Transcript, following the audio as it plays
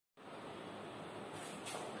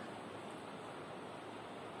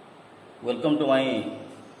Welcome to my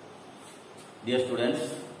dear students.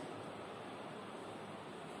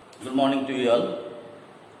 Good morning to you all.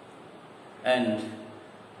 And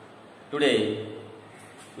today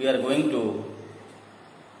we are going to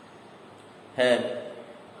have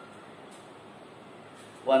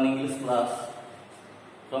one English class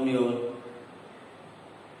from your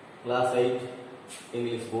class 8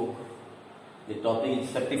 English book. The topic is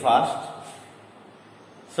safety fast.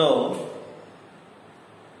 So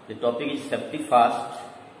the topic is safety fast.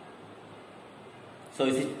 So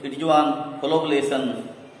it is one follow-up lesson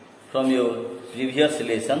from your previous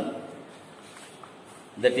lesson,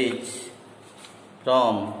 that is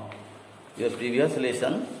from your previous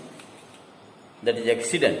lesson, that is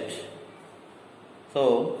accident.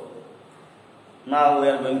 So now we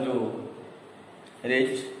are going to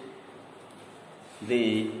read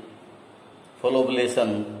the follow-up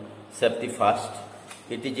lesson safety fast.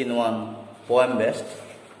 It is in one poem based.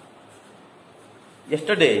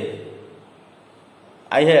 Yesterday,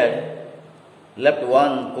 I had left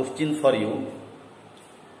one question for you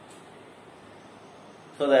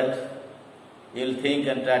so that you will think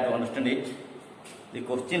and try to understand it. The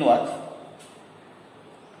question was,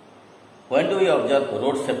 when do we observe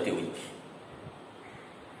Road Safety Week?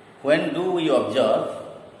 When do we observe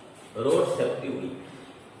Road Safety Week?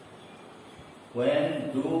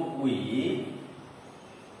 When do we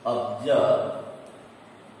observe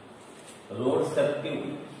Road Safety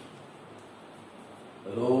Week?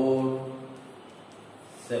 Road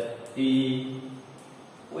Safety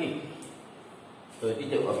Week. So it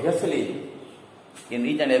is obviously in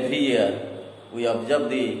each and every year we observe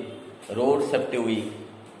the Road Safety Week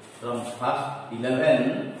from first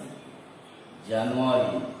 11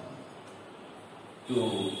 January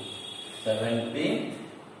to 17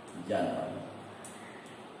 January.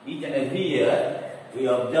 Each and every year we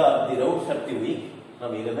observe the Road Safety Week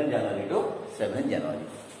from 11 January to 7 January.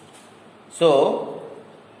 So,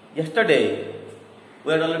 yesterday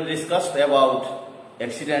we had already discussed about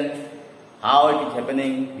accident, how it is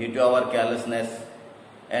happening due to our carelessness,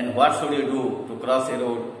 and what should you do to cross a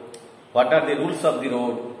road, what are the rules of the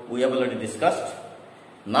road, we have already discussed.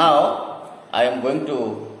 Now, I am going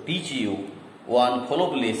to teach you one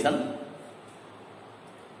follow-up lesson,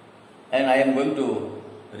 and I am going to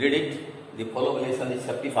read it. The follow-up lesson is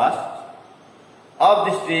safety fast. Up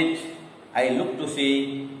the street, I look to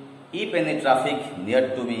see if any traffic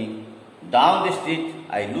near to me. Down the street,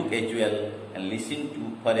 I look as well and listen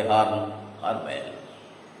to for a horn or bell.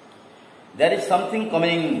 There is something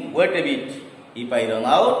coming, wait a bit. If I run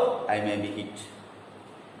out, I may be hit.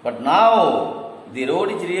 But now the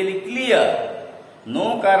road is really clear.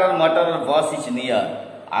 No car or motor or bus is near.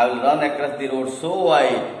 I will run across the road so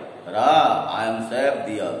wide. I am safe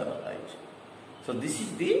the other side. So this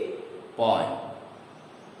is the point.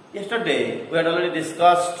 Yesterday, we had already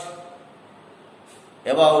discussed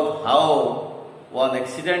about how one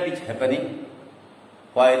accident is happening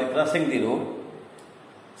while crossing the road.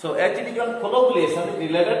 So, as it is one follow-up lesson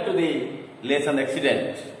related to the lesson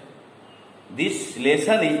accident. This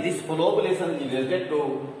follow-up lesson is related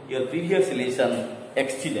to your previous lesson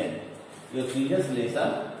accident. Your previous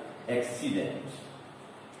lesson accident.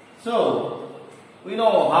 So, we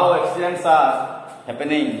know how accidents are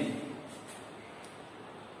happening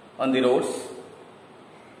on the roads.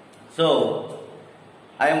 So,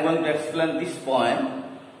 I am going to explain this poem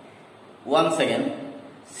once again.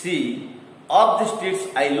 See, of the streets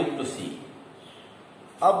I look to see.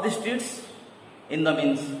 Of the streets in the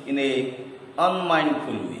means in a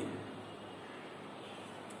unmindful way.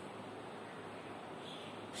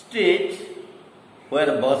 Streets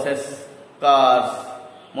where buses, cars,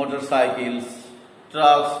 motorcycles,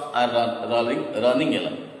 trucks are running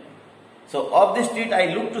along. So, of the street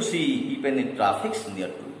I look to see if any traffic is near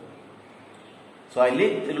to me. So, I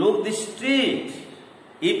look the street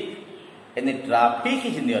if any traffic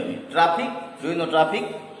is near me. Traffic, do you know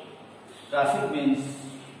traffic? Traffic means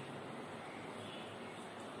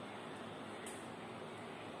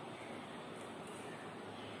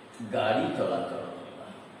गाड़ी चलाचल.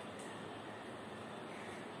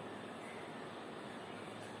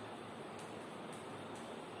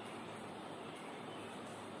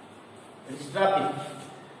 It is traffic.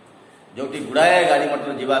 जोटी गुड़ाए गाड़ी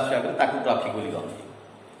मटर जीवाश्या करे ताकू traffic बोली गई.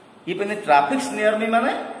 If any traffic is near me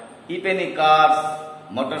माने, if any cars,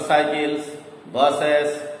 motorcycles,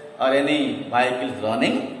 buses or any vehicles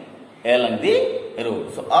running along the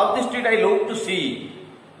road. So of the street I look to see.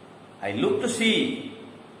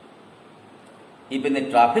 If any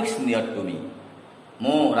traffic is near to me.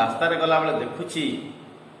 ମୁଁ ରାସ୍ତାରେ ଗଲାବେଳେ ଦେଖୁଛି.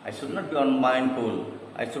 I should not be unmindful.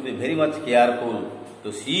 I should be very much careful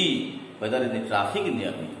to see whether any traffic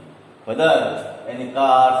near me. whether any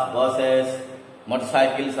cars, buses,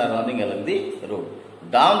 motorcycles are running along the road.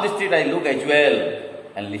 Down the street I look as well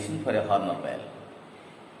and listen for a horn or bell.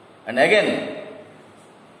 And again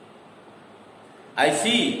I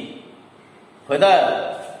see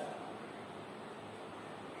whether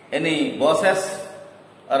any buses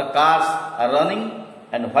or cars are running,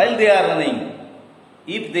 and while they are running,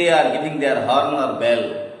 if they are giving their horn or bell,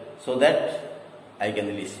 so that I can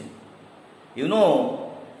listen. You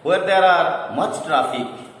know, where there are much traffic,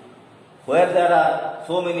 where there are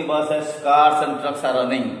so many buses, cars and trucks are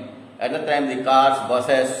running, at the time the cars,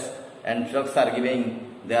 buses and trucks are giving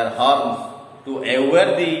their horns to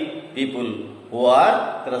aware the people who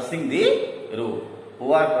are crossing the road.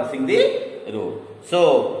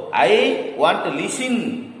 So, I want to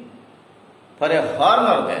listen for a horn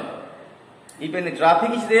or bell. If any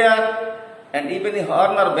traffic is there and if any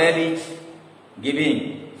horn or bell is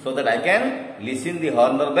giving, so that I can listen the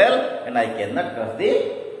horn or bell and I cannot cross the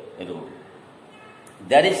road.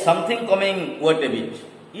 There is something coming what a bit.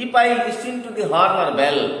 If I listen to the horn or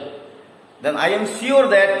bell, then I am sure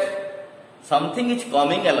that something is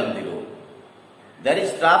coming along the road. There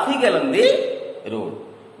is traffic along the road.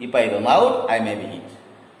 If I run out, I may be hit.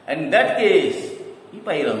 And in that case, if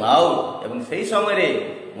I run out, এবং সেই সময়ে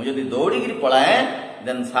ମୁଁ ଯଦି ଦୌଡ଼ିକି ପଳାଏ,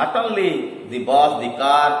 then certainly the bus, the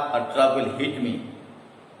car or truck will hit me.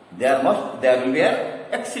 There will be an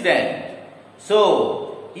accident. So,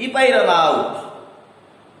 if I run out,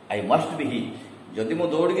 I must be hit. ଯଦି ମୁଁ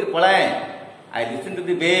ଦୌଡ଼ିକି ପଳାଏ, I listen to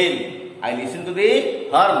the bell, I listen to the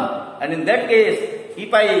horn, and in that case,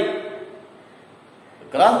 if I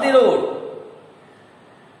cross the road,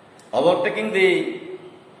 overtaking the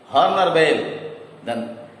horn or bell, then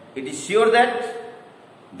it is sure that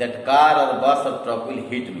that car or bus or truck will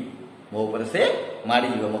hit me. ମୋ ଉପରେ ସେ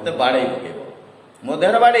ମାଡ଼ିଯିବ, ମୋତେ ବାଡ଼େଇ ପକେଇବ, ମୋ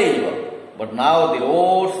ଦେହରେ ବାଡ଼େଇ ହେଇଯିବ. But now the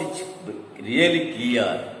roads is really clear.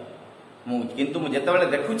 କିନ୍ତୁ ମୁଁ ଯେତେବେଳେ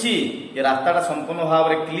ଦେଖୁଛି ଯେ ରାସ୍ତାଟା ସମ୍ପୂର୍ଣ୍ଣ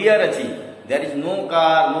ଭାବରେ କ୍ଲିୟର ଅଛି, there is no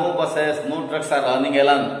car, no buses, no trucks are running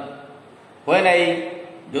along. When I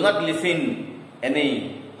do not listen any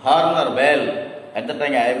horn or bell, at the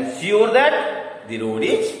time I am sure that the road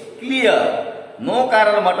is clear. No car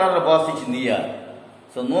or motor or bus is near.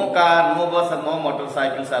 So no car, no bus or no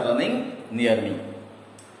motorcycles are running near me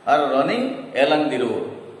or running along the road.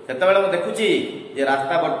 ସେତେବେଳେ ମୁଁ ଦେଖୁଛି ଯେ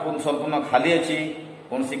ରାସ୍ତା ସମ୍ପୂର୍ଣ୍ଣ ଖାଲି ଅଛି,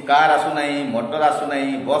 କୌଣସି car ଆସୁନାହିଁ, ମୋଟର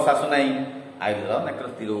ଆସୁନାହିଁ, ବସ୍ ଆସୁନାହିଁ. I will run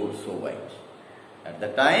across the road so wide. At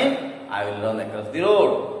that time, I will run across the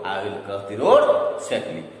road. I will cross the road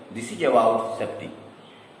safely. This is about safety.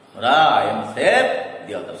 I am safe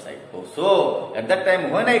the other side. So, at that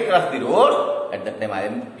time when I cross the road, at that time I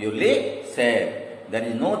am purely safe. There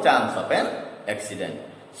is no chance of an accident.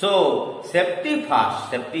 So, safety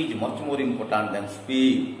first. Safety is much more important than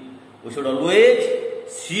speed. We should always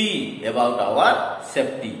see about our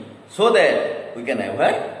safety so that we can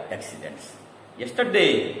avoid accidents. Yesterday,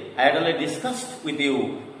 I had already discussed with you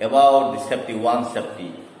about the safety, one safety,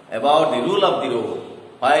 about the rule of the road.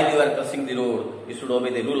 While you are crossing the road, you should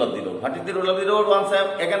obey the rule of the road. What is the rule of the road? Once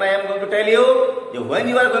again I am going to tell you, when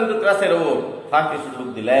you are going to cross a road, first you should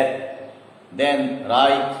look the left, then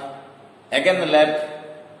right, again the left,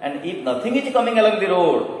 and if nothing is coming along the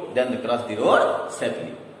road, then you cross the road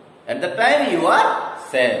safely. At that time you are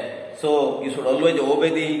safe. So you should always obey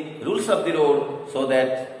the rules of the road so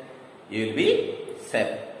that you will be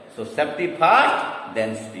safe. So safety first,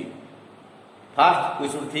 then speed. First we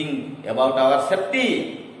should think about our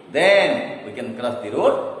safety, then we can cross the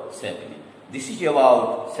road safely. This is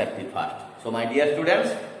about safety first. So my dear students,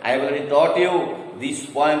 I have already taught you this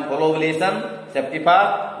poem follow lesson, safety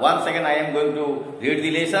first. Once again I am going to read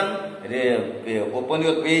the lesson. Open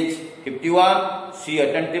your page 51, see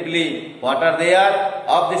attentively what are there.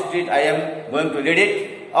 Up the street I am going to read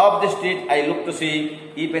it. Up the street I look to see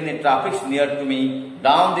if any traffic is near to me.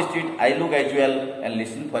 Down the street I look as well and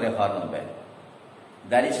listen for a horn or bell.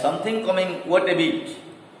 There is something coming, wait a bit.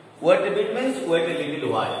 Wait a bit means wait a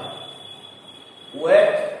little while.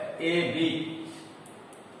 Wait a bit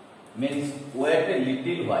means wait a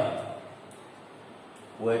little while.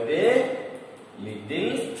 Wait a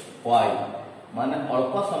little while. माने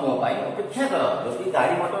अल्प समय पाई अपेक्षा कर. जदि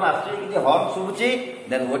गाड़ी motor आछे कि horn सुबुची,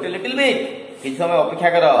 then wait a little bit. किछ समय अपेक्षा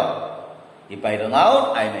कर. If I run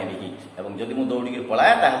out, I may be hit. एवं जदि मु दौड़ी के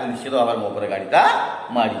पळाए ताहा निश्चित भाବରେ मो ऊपर गाड़ीटा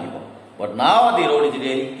मारी जीवो. But now the road is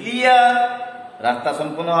really clear. रास्ता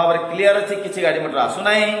संपूर्ण भाବରେ क्लियर अछि, किछि गाड़ी मोटर आसु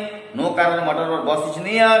नाही. No car motor or bus is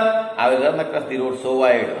near. I will run across the road so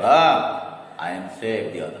wide. I am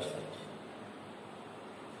safe the other side.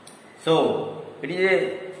 So it is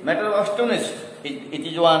a matter of astonished. It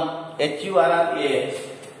is one HURRAH.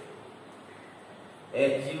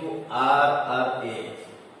 H-U-R-R-A.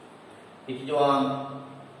 It is one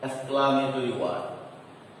exclamatory word.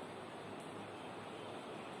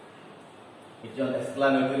 It is an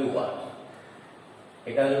exclamatory word.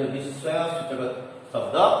 এটা হল বিস্ময় সূচক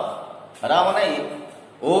শব্দ তারা মানে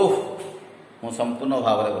ওহ ମୁଁ ସମ୍ପୂର୍ଣ୍ଣ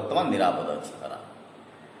ଭାବରେ ବର୍ତ୍ତମାନ ନିରାପଦ ଅଛି ତାରା.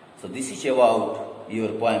 So this is about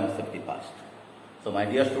your poem safety first. So my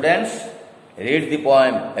dear students, read the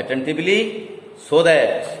poem attentively so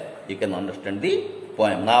that you can understand the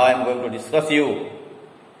poem. Now I am going to discuss you.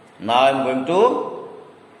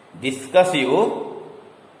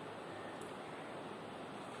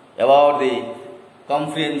 About the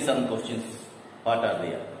comprehension questions. What are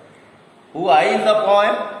there? Who I in the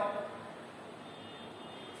poem?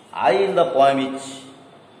 I in the poem is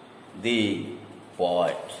the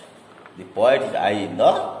poet. The poet is I in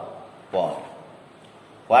the poem.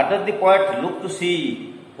 What does the poet look to see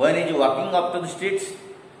when he is walking up to the streets?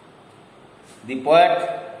 The poet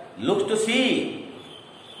looks to see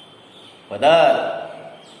whether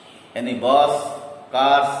any bus,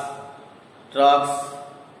 cars, trucks,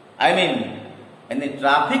 any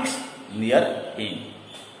traffic near him,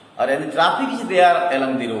 or any traffic is there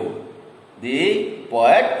along the road. The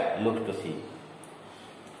poet looks to see.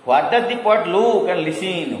 What does the poet look and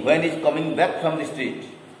listen when he is coming back from the street?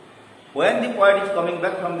 When the poet is coming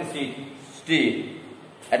back from the street,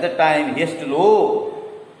 at the time he has to look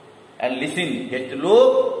and listen. He has to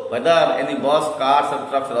look whether any bus, cars or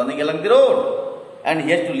trucks running along the road, and he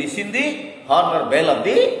has to listen the horn or bell of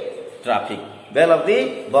the traffic, bell of the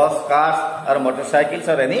bus, cars or motorcycles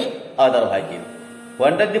or any other vehicle.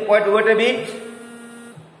 When does the poet wait a bit?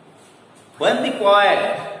 When the poet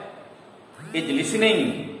is listening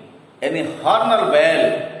any horn or bell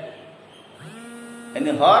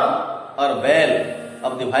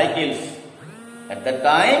of the vehicles, at that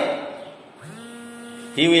time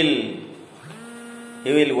he will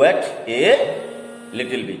wait a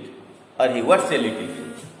little bit, or he waits a little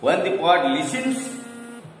bit. When the poet listens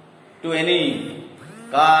to any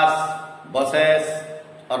cars, buses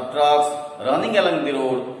or trucks running along the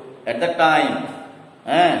road, at that time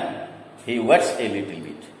he waits a little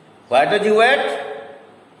bit. Why does he wait?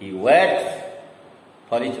 He waits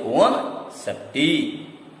for his own safety.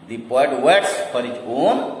 The poet waits for his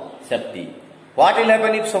own safety. What will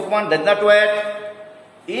happen if someone does not wait?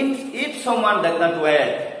 If someone does not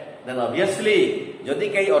wait, then obviously, jodi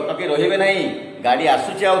kai otake rahibe nahi, gadi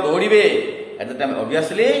asuche au douribe, at the time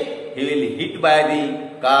obviously he will hit by the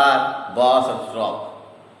car, bus or truck,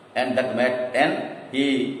 and he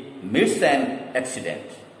meets an accident.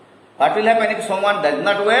 What will happen if someone does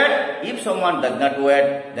not wait? If someone does not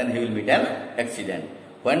wait, then he will meet an accident.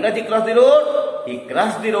 When does he cross the road? He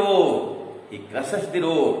crosses the road. He crosses the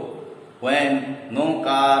road when no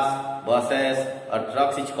cars, buses or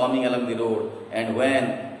trucks is coming along the road, and when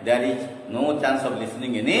there is no chance of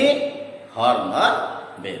listening any horn or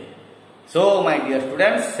bell. So my dear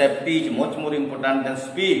students, safety is much more important than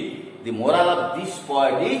speed. The moral of this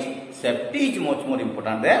poet is safety is much more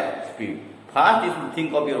important than speed. First you should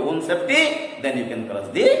think of your own safety, then you can cross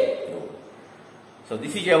the road. So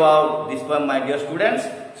this is about this poem, my dear students.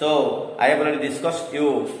 So I have already discussed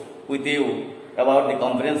with you about the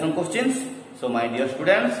comprehension questions. So my dear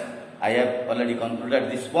students, I have already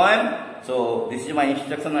concluded this poem. So this is my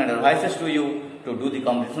instruction and advices to you to do the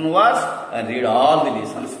comprehension words and read all the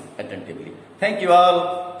lessons attentively. Thank you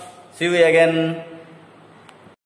all. See you again.